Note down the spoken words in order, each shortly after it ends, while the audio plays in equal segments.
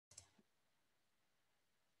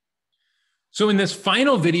So in this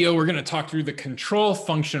final video, we're going to talk through the control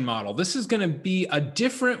function model. This is going to be a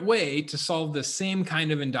different way to solve the same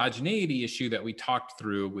kind of endogeneity issue that we talked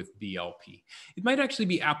through with BLP. It might actually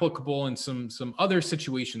be applicable in some other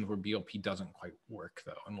situations where BLP doesn't quite work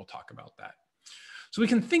though, and we'll talk about that. So we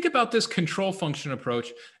can think about this control function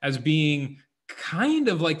approach as being kind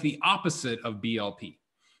of like the opposite of BLP.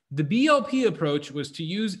 The BLP approach was to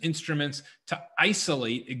use instruments to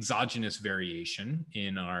isolate exogenous variation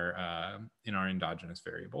in our endogenous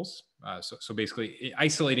variables. So basically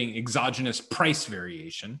isolating exogenous price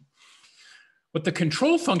variation. What the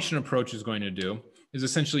control function approach is going to do is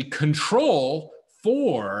essentially control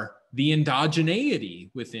for the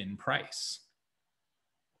endogeneity within price.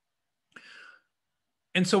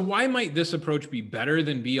 And so why might this approach be better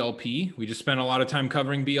than BLP? We just spent a lot of time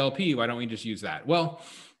covering BLP. Why don't we just use that? Well,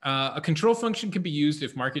 a control function can be used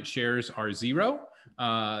if market shares are zero.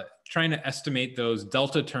 Trying to estimate those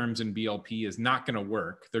delta terms in BLP is not going to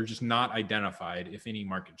work. They're just not identified if any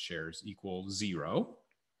market shares equal zero.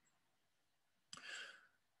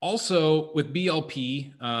 Also, with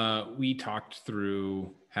BLP, we talked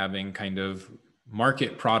through having kind of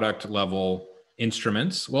market product level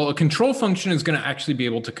instruments. Well, a control function is going to actually be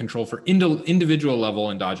able to control for individual level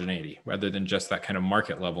endogeneity rather than just that kind of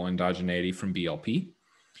market level endogeneity from BLP.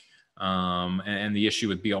 And the issue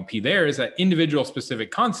with BLP there is that individual specific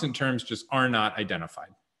constant terms just are not identified.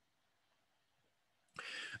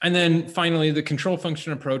 And then finally, the control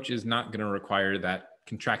function approach is not going to require that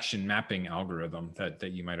contraction mapping algorithm that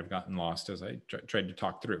you might have gotten lost as I tried to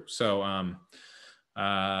talk through. So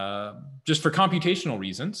just for computational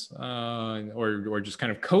reasons or just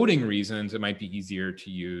kind of coding reasons, it might be easier to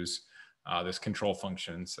use this control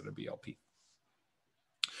function instead of BLP.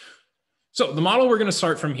 So the model we're going to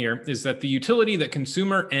start from here is that the utility that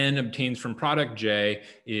consumer N obtains from product J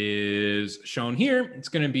is shown here. It's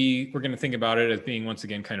going to be, we're going to think about it as being, once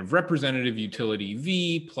again, kind of representative utility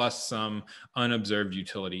V plus some unobserved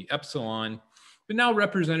utility epsilon. But now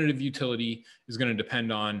representative utility is going to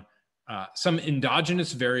depend on some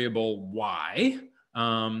endogenous variable Y.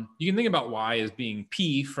 You can think about Y as being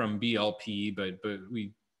P from BLP, but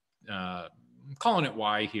we calling it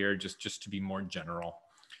Y here just to be more general.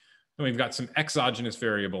 Then we've got some exogenous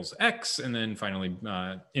variables X, and then finally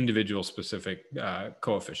individual specific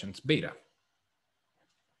coefficients beta.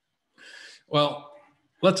 Well,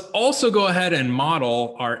 let's also go ahead and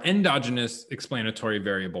model our endogenous explanatory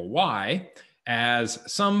variable Y as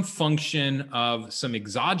some function of some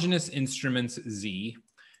exogenous instruments Z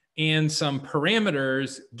and some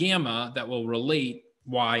parameters gamma that will relate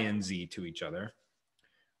Y and Z to each other.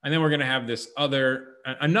 And then we're going to have this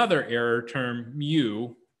another error term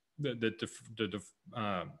mu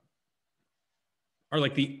are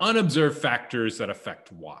like the unobserved factors that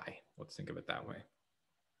affect Y. Let's think of it that way.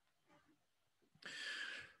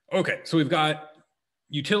 Okay, so we've got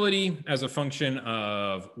utility as a function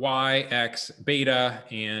of Y, X, beta,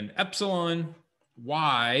 and epsilon.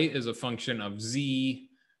 Y is a function of Z,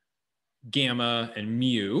 gamma, and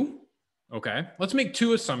mu. Okay, let's make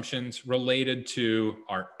two assumptions related to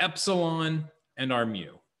our epsilon and our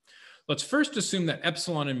mu. Let's first assume that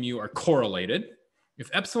epsilon and mu are correlated. If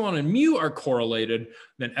epsilon and mu are correlated,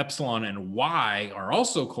 then epsilon and Y are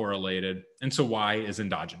also correlated, and so Y is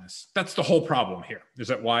endogenous. That's the whole problem here, is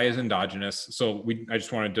that Y is endogenous. So I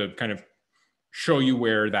just wanted to kind of show you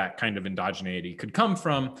where that kind of endogeneity could come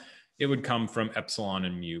from. It would come from epsilon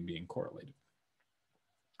and mu being correlated.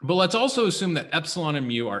 But let's also assume that epsilon and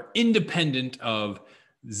mu are independent of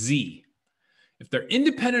Z. If they're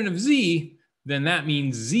independent of Z, then that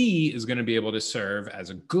means Z is going to be able to serve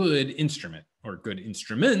as a good instrument, or good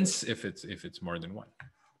instruments if it's more than one.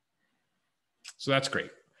 So that's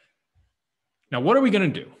great. Now, what are we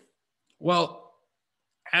going to do? Well,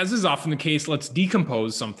 as is often the case, let's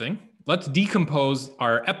decompose something. Let's decompose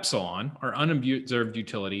our epsilon, our unobserved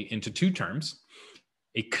utility, into two terms.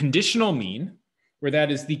 A conditional mean, where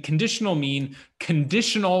that is the conditional mean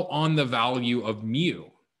conditional on the value of mu.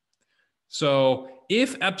 So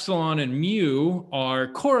if epsilon and mu are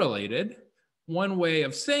correlated, one way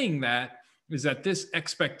of saying that is that this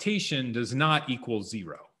expectation does not equal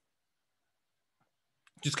zero.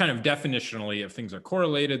 Just kind of definitionally, if things are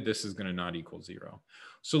correlated, this is going to not equal zero.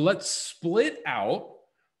 So let's split out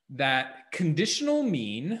that conditional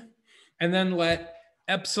mean and then let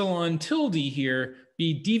epsilon tilde here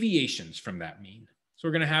be deviations from that mean. So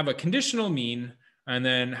we're going to have a conditional mean and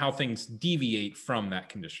then how things deviate from that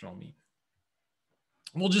conditional mean.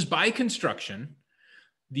 Well, just by construction,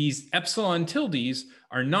 these epsilon tildes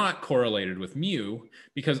are not correlated with mu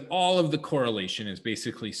because all of the correlation is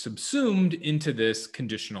basically subsumed into this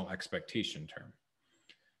conditional expectation term.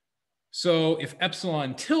 So if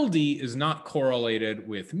epsilon tilde is not correlated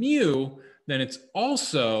with mu, then it's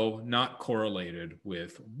also not correlated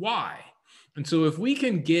with y. And so if we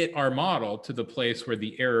can get our model to the place where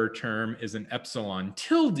the error term is an epsilon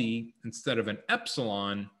tilde instead of an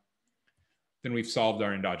epsilon, then we've solved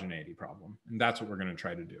our endogeneity problem. And that's what we're going to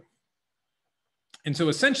try to do. And so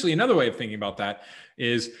essentially another way of thinking about that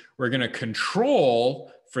is we're going to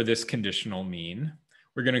control for this conditional mean.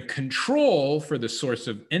 We're going to control for the source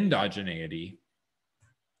of endogeneity,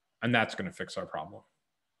 and that's going to fix our problem.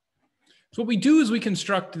 So what we do is we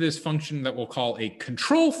construct this function that we'll call a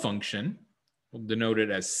control function. We'll denote it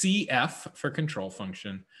as CF for control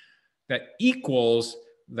function that equals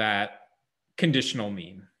that conditional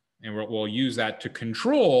mean. And we'll use that to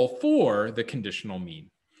control for the conditional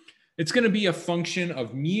mean. It's going to be a function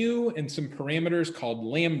of mu and some parameters called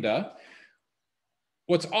lambda.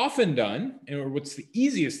 What's often done, or what's the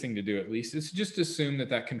easiest thing to do at least, is just assume that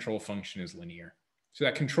that control function is linear. So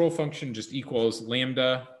that control function just equals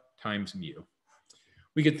lambda times mu.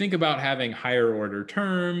 We could think about having higher order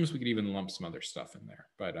terms. We could even lump some other stuff in there.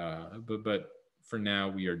 But for now,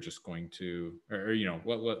 we are just going to, or you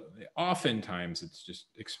know, oftentimes it's just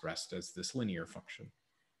expressed as this linear function.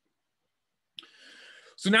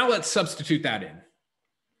 So now let's substitute that in,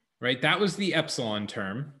 right? That was the epsilon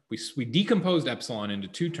term. We decomposed epsilon into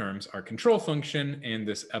two terms, our control function and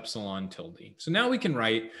this epsilon tilde. So now we can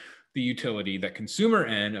write the utility that consumer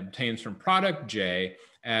n obtains from product j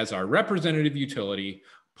as our representative utility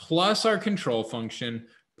plus our control function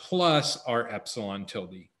plus our epsilon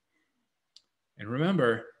tilde. And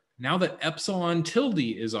remember, now that epsilon tilde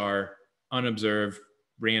is our unobserved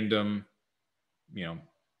random,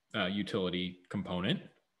 utility component,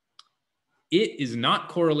 it is not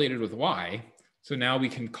correlated with y. So now we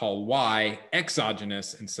can call y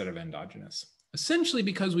exogenous instead of endogenous, essentially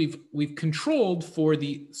because we've controlled for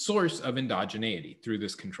the source of endogeneity through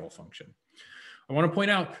this control function. I want to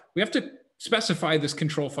point out, we have to specify this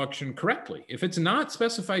control function correctly. If it's not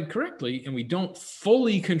specified correctly and we don't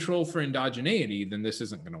fully control for endogeneity, then this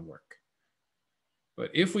isn't going to work. But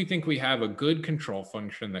if we think we have a good control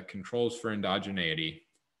function that controls for endogeneity,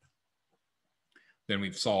 then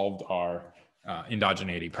we've solved our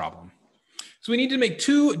endogeneity problem. So we need to make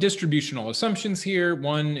two distributional assumptions here.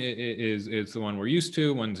 One is the one we're used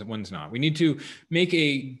to, one's not. We need to make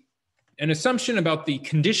an assumption about the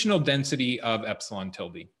conditional density of epsilon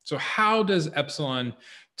tilde. So how does epsilon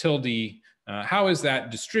tilde, how is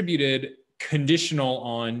that distributed conditional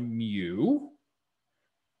on mu?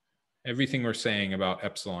 Everything we're saying about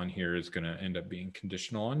epsilon here is going to end up being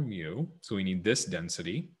conditional on mu. So we need this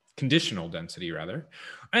density, conditional density rather.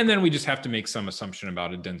 And then we just have to make some assumption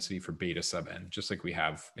about a density for beta sub n, just like we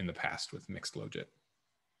have in the past with mixed logit.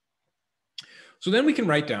 So then we can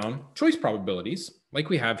write down choice probabilities like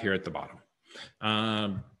we have here at the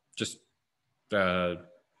bottom. Just kind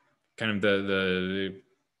of the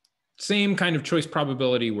same kind of choice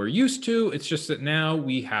probability we're used to. It's just that now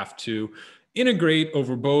we have to integrate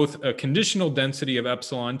over both a conditional density of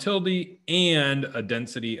epsilon tilde and a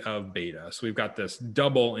density of beta. So we've got this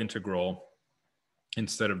double integral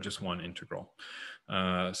instead of just one integral.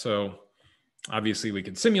 So obviously we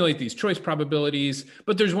can simulate these choice probabilities,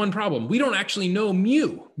 but there's one problem. We don't actually know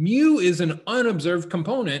mu. Mu is an unobserved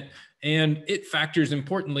component and it factors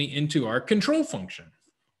importantly into our control function.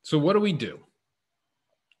 So what do?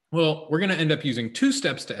 Well, we're going to end up using two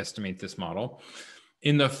steps to estimate this model.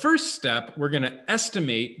 In the first step, we're going to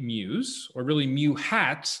estimate mu's, or really mu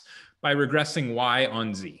hats, by regressing y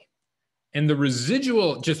on z. And the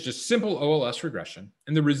residual, just simple OLS regression,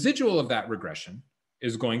 and the residual of that regression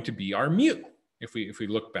is going to be our mu. If we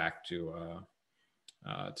look back to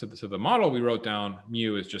the model we wrote down,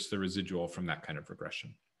 mu is just the residual from that kind of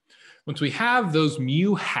regression. Once we have those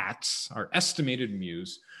mu hats, our estimated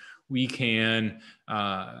mu's, we can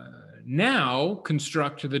now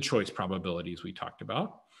construct the choice probabilities we talked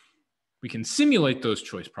about. We can simulate those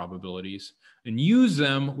choice probabilities and use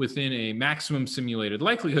them within a maximum simulated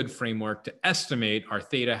likelihood framework to estimate our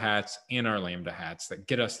theta hats and our lambda hats that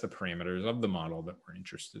get us the parameters of the model that we're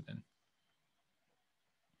interested in.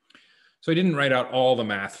 So I didn't write out all the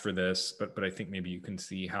math for this, but I think maybe you can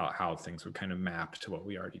see how things would kind of map to what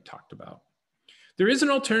we already talked about. There is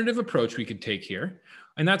an alternative approach we could take here,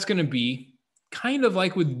 and that's going to be kind of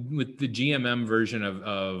like with the GMM version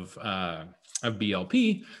of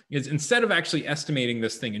BLP, is instead of actually estimating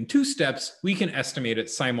this thing in two steps, we can estimate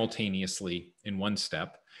it simultaneously in one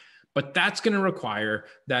step. But that's going to require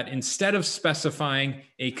that instead of specifying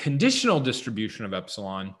a conditional distribution of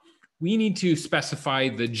epsilon, we need to specify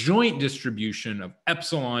the joint distribution of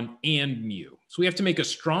epsilon and mu. So we have to make a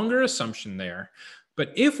stronger assumption there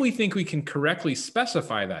But if we think we can correctly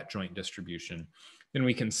specify that joint distribution, then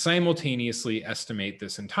we can simultaneously estimate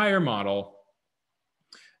this entire model,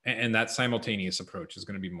 and that simultaneous approach is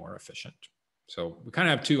going to be more efficient. So we kind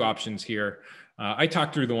of have two options here. I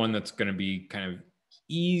talked through the one that's going to be kind of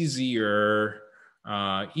easier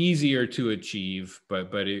to achieve, but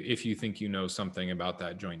if you think you know something about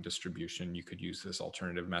that joint distribution, you could use this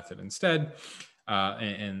alternative method instead.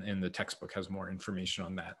 And the textbook has more information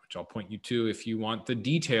on that, which I'll point you to if you want the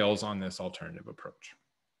details on this alternative approach.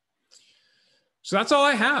 So that's all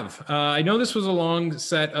I have. I know this was a long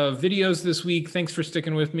set of videos this week. Thanks for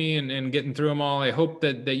sticking with me and getting through them all. I hope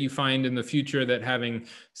that you find in the future that having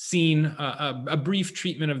seen a brief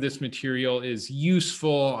treatment of this material is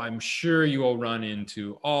useful. I'm sure you will run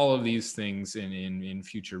into all of these things in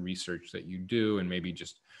future research that you do, and maybe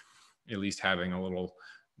just at least having a little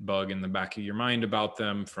bug in the back of your mind about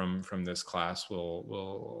them from this class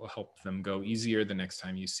will help them go easier the next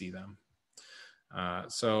time you see them.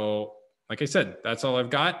 So like I said, that's all I've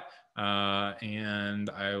got. And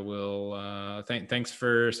I will thanks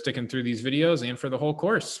for sticking through these videos and for the whole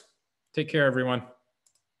course. Take care, everyone.